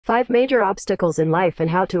5 major obstacles in life and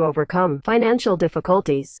how to overcome financial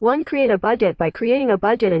difficulties. 1. Create a budget. By creating a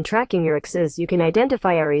budget and tracking your expenses, you can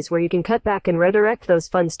identify areas where you can cut back and redirect those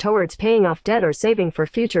funds towards paying off debt or saving for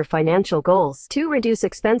future financial goals. 2. Reduce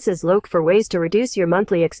expenses. Look for ways to reduce your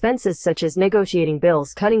monthly expenses, such as negotiating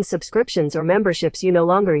bills, cutting subscriptions or memberships you no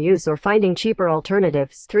longer use, or finding cheaper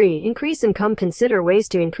alternatives. 3. Increase income. Consider ways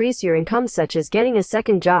to increase your income, such as getting a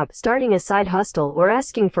second job, starting a side hustle, or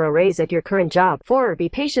asking for a raise at your current job. 4. Be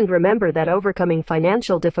patient. Remember that overcoming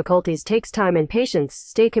financial difficulties takes time and patience.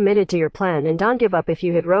 Stay committed to your plan and don't give up if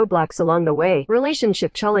you hit roadblocks along the way.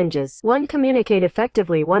 Relationship challenges. 1. Communicate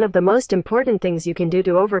effectively. One of the most important things you can do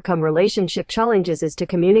to overcome relationship challenges is to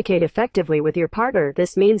communicate effectively with your partner.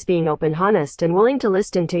 This means being open, honest, and willing to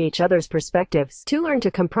listen to each other's perspectives. 2. Learn to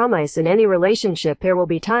compromise. In any relationship, there will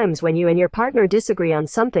be times when you and your partner disagree on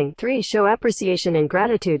something. 3. Show appreciation and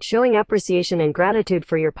gratitude. Showing appreciation and gratitude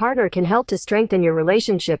for your partner can help to strengthen your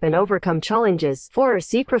relationship and overcome challenges. 4.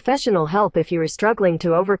 Seek professional help. If you are struggling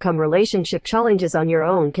to overcome relationship challenges on your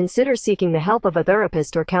own, consider seeking the help of a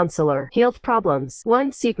therapist or counselor. Health problems.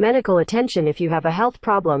 1. Seek medical attention. If you have a health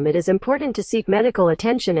problem, it is important to seek medical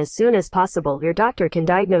attention as soon as possible. Your doctor can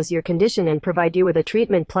diagnose your condition and provide you with a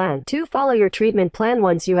treatment plan. 2. Follow your treatment plan.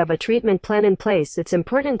 Once you have a treatment plan in place, it's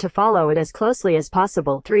important to follow it as closely as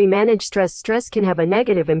possible. 3. Manage stress. Stress can have a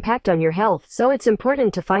negative impact on your health, so it's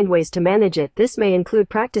important to find ways to manage it. This may include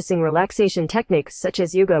practicing relaxation techniques such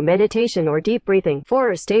as yoga, meditation, or deep breathing.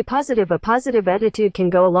 4. Stay positive. A positive attitude can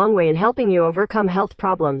go a long way in helping you overcome health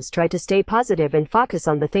problems. Try to stay positive and focus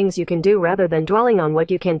on the things you can do rather than dwelling on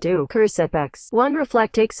what you can't do. Career setbacks. 1.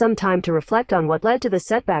 Reflect. Take some time to reflect on what led to the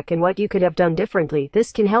setback and what you could have done differently.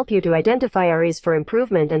 This can help you to identify areas for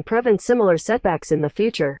improvement and prevent similar setbacks in the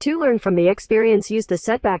future. 2. Learn from the experience. Use the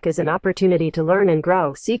setback as an opportunity to learn and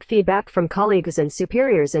grow. Seek feedback from colleagues and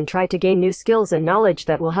superiors and try to gain new skills and knowledge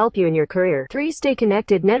that will help you in your career. 3. Stay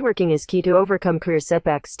connected. Networking is key to overcome career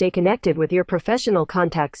setbacks. Stay connected with your professional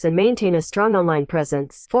contacts and maintain a strong online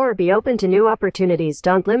presence. 4. Be open to new opportunities.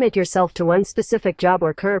 Don't limit yourself to one specific job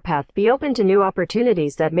or career path. Be open to new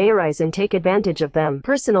opportunities that may arise and take advantage of them.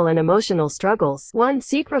 Personal and emotional struggles. 1.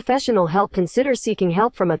 Seek professional help. Consider seeking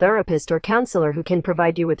help from a therapist or counselor who can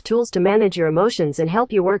provide you with tools to manage your emotions and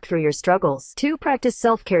help you work through your struggles. 2. Practice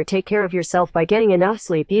self-care. Take care of yourself by getting enough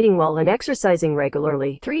sleep, eating well, and exercising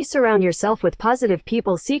regularly. 3. Surround yourself with positive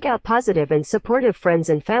people. Seek out positive and supportive friends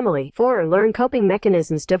and family. 4. Learn coping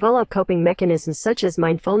mechanisms. Develop coping mechanisms such as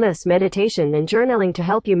mindfulness, meditation, and journaling to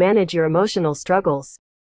help you manage your emotional struggles.